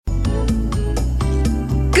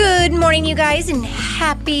Good morning, you guys, and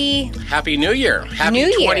Happy New Year. Happy New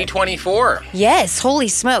Year. 2024. Yes, holy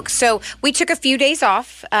smokes. So we took a few days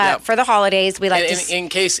off for the holidays. We like in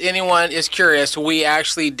case anyone is curious, we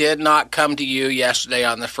actually did not come to you yesterday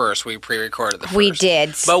on the 1st. We pre-recorded the 1st. We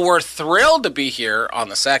did. But we're thrilled to be here on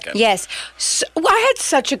the 2nd. Yes. So, I had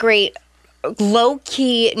such a great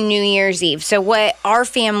low-key New Year's Eve. So what our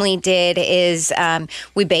family did is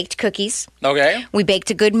we baked cookies. Okay. We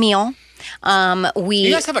baked a good meal.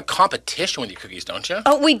 You guys have a competition with your cookies, don't you?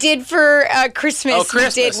 Oh, we did for Christmas. Oh,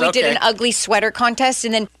 Christmas. We did an ugly sweater contest,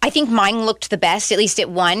 and then I think mine looked the best. At least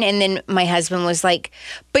it won. And then my husband was like,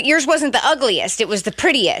 "But yours wasn't the ugliest; it was the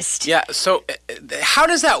prettiest." Yeah. So, how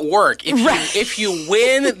does that work? If you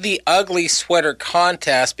win the ugly sweater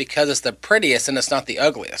contest because it's the prettiest and it's not the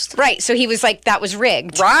ugliest, right? So he was like, "That was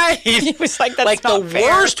rigged." Right. He was like, "That's like not the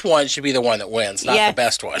fair. worst one should be the one that wins, not the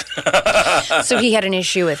best one." So he had an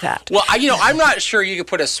issue with that. Well, I'm not sure you could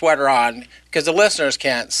put a sweater on because the listeners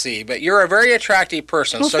can't see, but you're a very attractive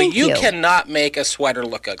person, well, so you cannot make a sweater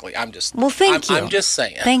look ugly. I'm just you. I'm just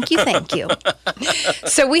saying. Thank you.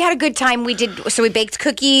 So we had a good time. We baked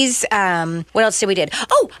cookies. What else did we did?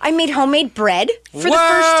 Oh, I made homemade bread for the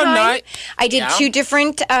first time. I did two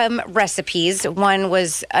different recipes. One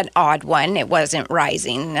was an odd one. It wasn't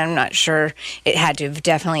rising. I'm not sure. It had to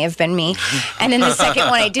definitely have been me. And then the second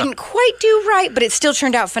one I didn't quite do right, but it still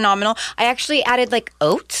turned out phenomenal. I actually added like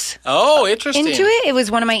oats. Oh, interesting. Into it. It was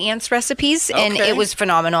one of my aunt's recipes, and it was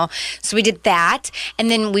phenomenal. So we did that, and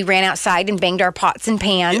then we ran outside and banged our pots and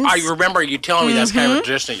pans. I remember you telling me that's kind of a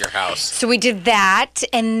tradition at your house. So we did that,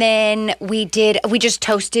 and then we just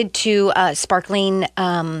toasted to sparkling,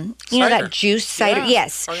 that juice cider. Yeah,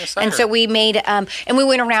 yes. And so we made, and we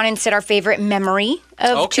went around and said our favorite memory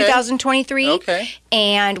of 2023. Okay.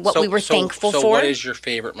 And what we were thankful for. So what is your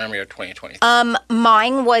favorite memory of 2023?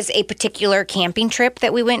 Mine was a particular camping trip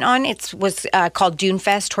that we went on. It was called Dune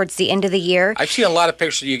Fest towards the end of the year. I've seen a lot of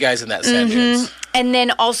pictures of you guys in that sand dunes. And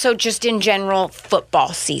then also just in general,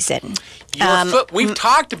 football season. We've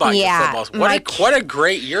talked about your football. What a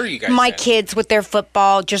great year you guys had. My kids with their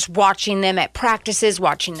football, just watching them at practices,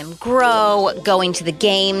 watching them grow, going to the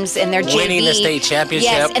games and their winning the state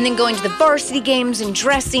championship. Yes, and then going to the varsity games and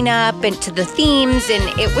dressing up and to the themes, and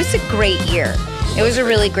it was a great year. It was a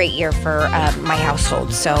really great year for my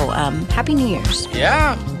household. So Happy New Year's.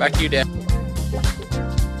 Yeah, back to you, Dan.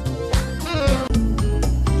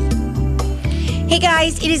 Hey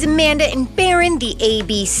guys, it is Amanda and Barron, the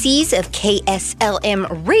ABCs of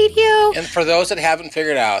KSLM Radio. And for those that haven't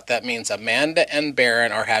figured out, that means Amanda and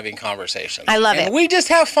Barron are having conversations. I love it. We just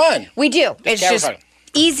have fun. We do. It's just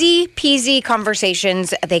easy peasy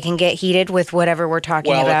conversations. They can get heated with whatever we're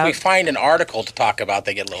talking about. Well, if we find an article to talk about,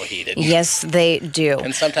 they get a little heated. Yes, they do.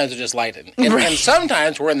 And sometimes they're just light. And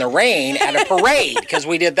sometimes we're in the rain at a parade because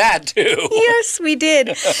we did that too. Yes, we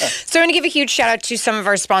did. So I'm going to give a huge shout out to some of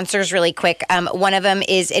our sponsors really quick. One of them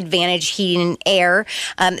is Advantage Heating and Air.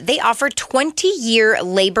 They offer 20-year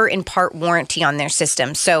labor and part warranty on their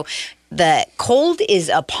system. So the cold is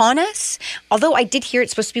upon us, although I did hear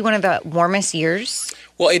it's supposed to be one of the warmest years.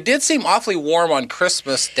 Well, it did seem awfully warm on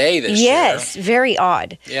Christmas Day this year. Yes, very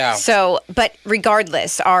odd. Yeah. So, but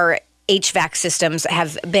regardless, our HVAC systems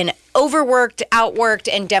have been overworked, outworked,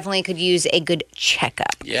 and definitely could use a good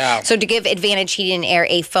checkup. Yeah. So to give Advantage Heating and Air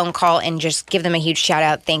a phone call and just give them a huge shout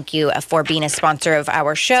out, thank you for being a sponsor of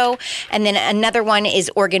our show. And then another one is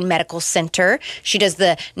Oregon Medical Center. She does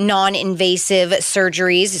the non-invasive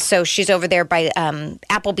surgeries. So she's over there by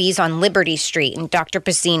Applebee's on Liberty Street, and Dr.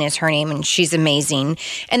 Pacine is her name, and she's amazing.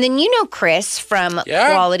 And then you know Chris from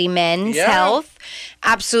Quality Men's Health.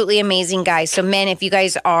 Absolutely amazing guy. So men, if you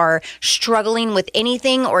guys are struggling with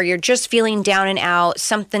anything or you're just feeling down and out,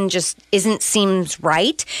 something just seems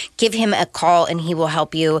right, give him a call and he will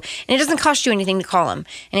help you. And it doesn't cost you anything to call him.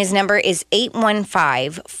 And his number is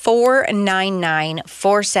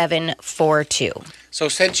 815-499-4742. So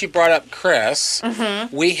since you brought up Chris,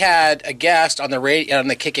 we had a guest on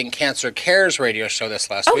the Kicking Cancer Cares radio show this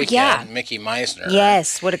last weekend, Mickey Meisner.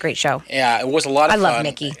 Yes, what a great show. Yeah, it was a lot of fun. I love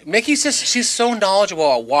Mickey. She's so knowledgeable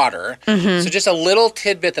about water. So just a little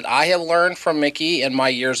tidbit that I have learned from Mickey in my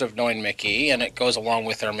years of knowing Mickey, and it goes along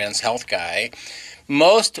with our men's health guy.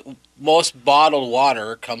 Most bottled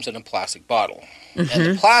water comes in a plastic bottle. And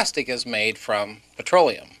the plastic is made from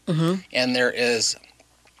petroleum. And there is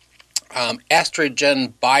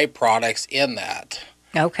estrogen byproducts in that.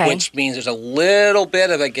 Okay. Which means there's a little bit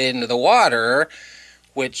of it getting into the water,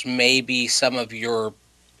 which may be some of your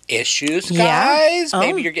issues, guys.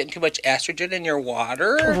 Maybe you're getting too much estrogen in your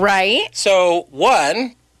water. Right. So,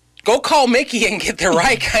 one, go call Mickey and get the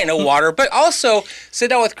right kind of water, but also sit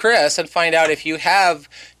down with Chris and find out if you have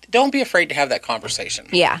don't be afraid to have that conversation.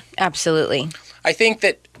 Yeah, absolutely. I think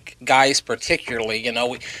that guys particularly,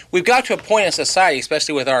 we've got to a point in society,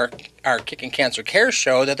 especially with our Kicking Cancer Care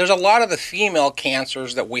show, that there's a lot of the female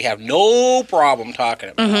cancers that we have no problem talking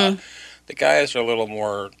about. Mm-hmm. The guys are a little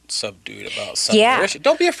more subdued about some of their issues.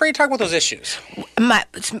 Don't be afraid to talk about those issues.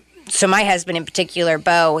 So my husband in particular,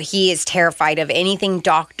 Bo, he is terrified of anything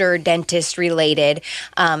doctor, dentist related,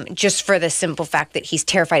 just for the simple fact that he's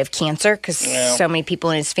terrified of cancer because so many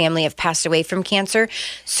people in his family have passed away from cancer.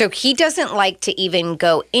 So he doesn't like to even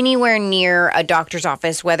go anywhere near a doctor's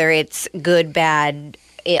office, whether it's good, bad,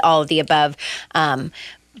 all of the above.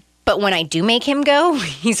 But when I do make him go,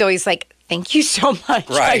 he's always like, thank you so much.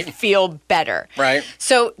 Right. I feel better. Right.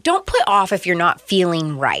 So don't put off if you're not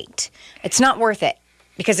feeling right. It's not worth it.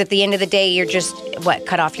 Because at the end of the day, you're just,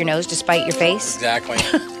 cut off your nose to spite your face? Exactly.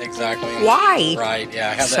 Why? Right,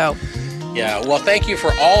 yeah. Yeah, well, thank you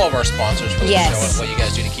for all of our sponsors for the show and what you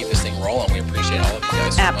guys do to keep this thing rolling. We appreciate all of you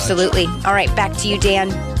guys so Absolutely. much. All right, back to you,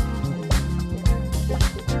 Dan.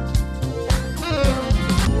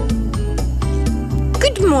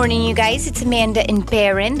 Good morning, you guys. It's Amanda and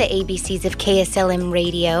Barron, the ABCs of KSLM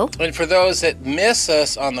Radio. And for those that miss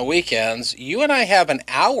us on the weekends, you and I have an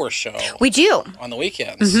hour show. We do. On the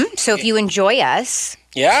weekends. Mm-hmm. So if you enjoy us,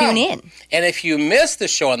 tune in. And if you miss the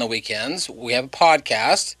show on the weekends, we have a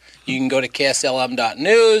podcast. You can go to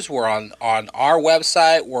kslm.news. We're on our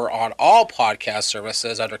website. We're on all podcast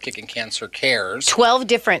services under Kicking Cancer Cares. 12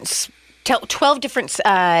 different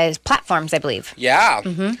platforms, I believe. Yeah.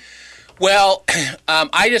 Mm-hmm. Well,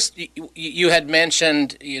 you had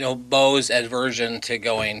mentioned, Bo's aversion to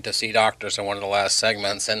going to see doctors in one of the last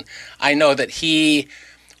segments, and I know that he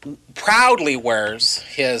proudly wears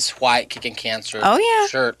his white Kicking Cancer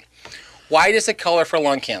shirt. White is a color for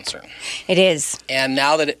lung cancer. It is. And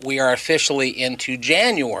now that we are officially into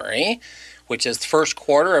January, which is the first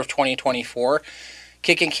quarter of 2024,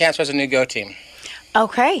 Kicking Cancer has a new go team.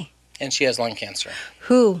 Okay. And she has lung cancer.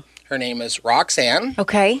 Who? Her name is Roxanne.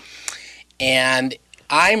 Okay. And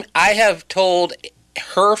I have told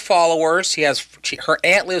her followers, her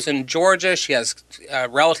aunt lives in Georgia, she has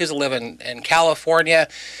relatives that live in California.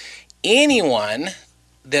 Anyone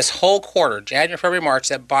this whole quarter, January, February, March,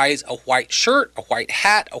 that buys a white shirt, a white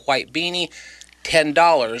hat, a white beanie,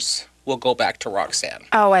 $10 will go back to Roxanne.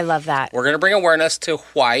 Oh, I love that. We're going to bring awareness to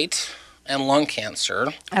white and lung cancer.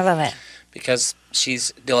 I love it. Because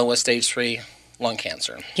she's dealing with stage 3 lung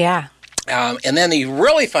cancer. Yeah. And then the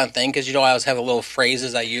really fun thing, because I always have the little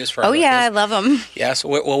phrases I use for. Oh yeah, I love them. Yes,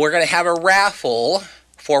 we're going to have a raffle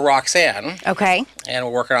for Roxanne. Okay. And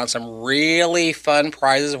we're working on some really fun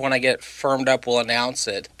prizes. When I get firmed up, we'll announce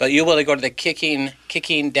it. But you'll be able to go to the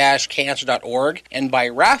kicking-cancer.org and buy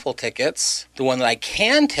raffle tickets. The one that I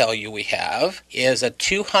can tell you we have is a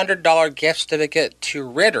 $200 gift certificate to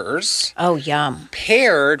Ritter's. Oh, yum.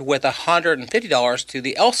 Paired with $150 to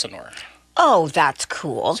the Elsinore. Oh, that's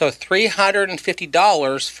cool. So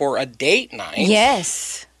 $350 for a date night.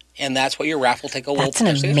 Yes. And that's what your raffle ticket will be. That's an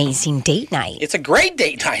amazing date night. It's a great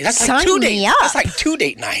date night. That's Sign like 2 dates. me up. That's like 2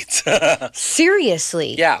 date nights.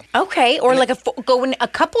 Seriously? Yeah. Okay. Or like a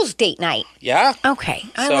couple's date night. Yeah. Okay.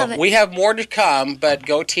 I love it. We have more to come, but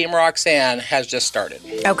Go Team Roxanne has just started.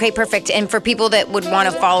 Okay, perfect. And for people that would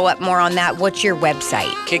want to follow up more on that, what's your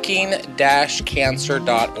website?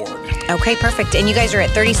 Kicking-cancer.org. Okay, perfect. And you guys are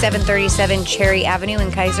at 3737 Cherry Avenue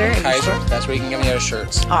in Kaiser? Kaiser. That's where you can get me those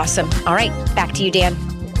shirts. Awesome. All right. Back to you, Dan.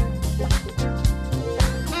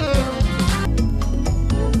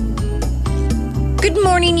 Good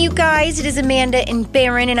morning, you guys. It is Amanda and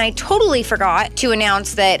Barron, and I totally forgot to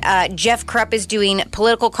announce that Jeff Krupp is doing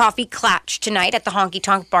Political Coffee Klatch tonight at the Honky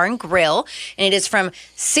Tonk Bar and Grill, and it is from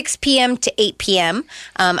 6 p.m. to 8 p.m.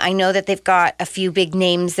 I know that they've got a few big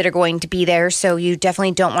names that are going to be there, so you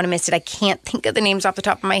definitely don't want to miss it. I can't think of the names off the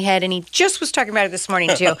top of my head, and he just was talking about it this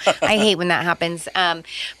morning, too. I hate when that happens.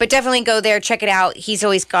 But definitely go there, check it out. He's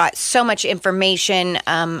always got so much information.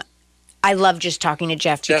 I love just talking to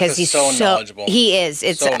Jeff because he's so knowledgeable. He is.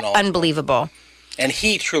 It's so unbelievable. And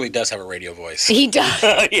he truly does have a radio voice. He does.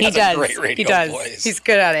 he has a great radio voice. He's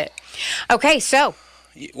good at it. Okay, so.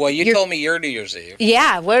 Well, you told me your New Year's Eve.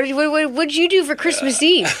 Yeah. What did you do for Christmas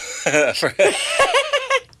Eve?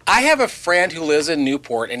 I have a friend who lives in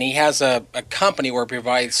Newport, and he has a company where he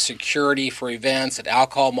provides security for events and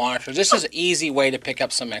alcohol monitors. This is an easy way to pick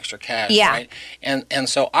up some extra cash, right? And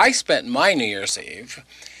so I spent my New Year's Eve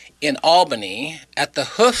in Albany at the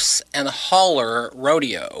Hoofs and Holler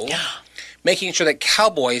Rodeo, making sure that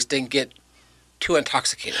cowboys didn't get too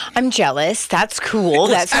intoxicated. I'm jealous. That's cool.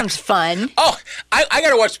 That sounds fun. Oh, I got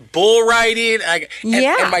to watch bull riding.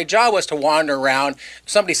 And my job was to wander around.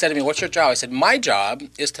 Somebody said to me, "What's your job?" I said, "My job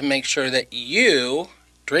is to make sure that you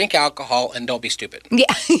drink alcohol and don't be stupid."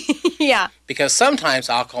 Yeah. Yeah. Because sometimes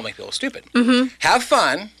alcohol makes people stupid. Mm-hmm. Have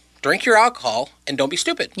fun, drink your alcohol, and don't be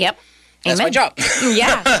stupid. Yep. That's Amen. my job.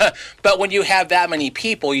 Yeah. But when you have that many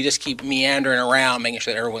people, you just keep meandering around, making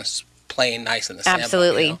sure that everyone's playing nice in the sandbox.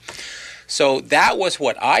 Absolutely. You know? So that was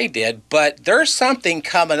what I did. But there's something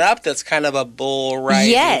coming up that's kind of a bull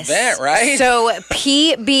riding event, right? So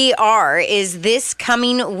PBR is this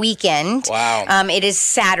coming weekend. Wow. It is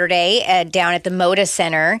Saturday down at the Moda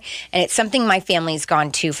Center, and it's something my family's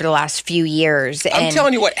gone to for the last few years. I'm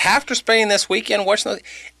telling you what, after spending this weekend watching those,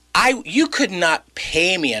 you could not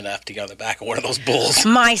pay me enough to get on the back of one of those bulls.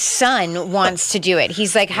 My son wants to do it.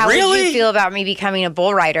 He's like, how would you feel about me becoming a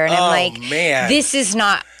bull rider? And I'm like, man. This is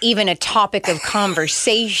not even a topic of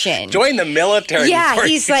conversation. Join the military. Yeah,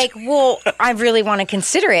 he's like, well, I really want to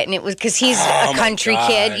consider it. And it was because he's a country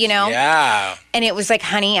kid, you know? Yeah. And it was like,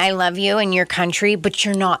 honey, I love you and your country, but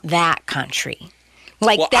you're not that country.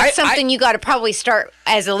 Like, well, that's something you got to probably start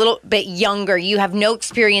as a little bit younger. You have no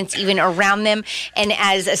experience even around them. And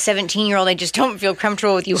as a 17-year-old, I just don't feel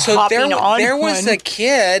comfortable with you hopping on there was one. a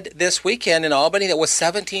kid this weekend in Albany that was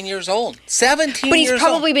 17 years old. 17 But years he's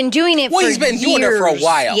probably been doing it for years. Well, he's been doing it for a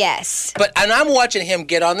while. Yes. And I'm watching him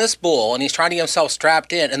get on this bull, and he's trying to get himself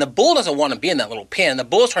strapped in. And the bull doesn't want to be in that little pen. The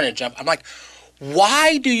bull's trying to jump. I'm like,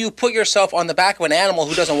 why do you put yourself on the back of an animal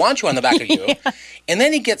who doesn't want you on the back of you? Yeah. And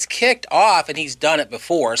then he gets kicked off, and he's done it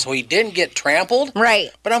before, so he didn't get trampled. Right.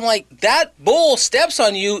 But I'm like, that bull steps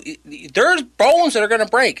on you, there's bones that are going to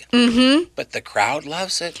break. Mm-hmm. But the crowd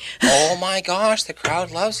loves it. Oh, my gosh, the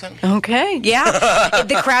crowd loves it. Okay, yeah.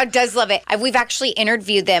 The crowd does love it. We've actually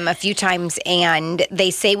interviewed them a few times, and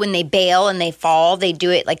they say when they bail and they fall, they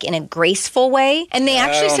do it like in a graceful way. And they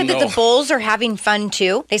actually said that the bulls are having fun,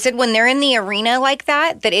 too. They said when they're in the arena like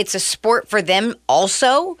that it's a sport for them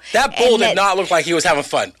also. That bull did not look like he was having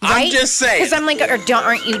fun. Right? I'm just saying. Because I'm like,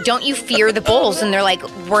 don't you fear the bulls? And they're like,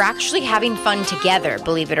 we're actually having fun together,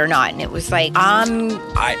 believe it or not. And it was like,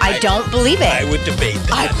 I don't believe it. I would debate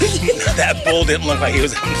that. That bull didn't look like he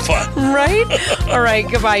was having fun. Right? All right,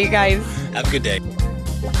 goodbye, you guys. Have a good day.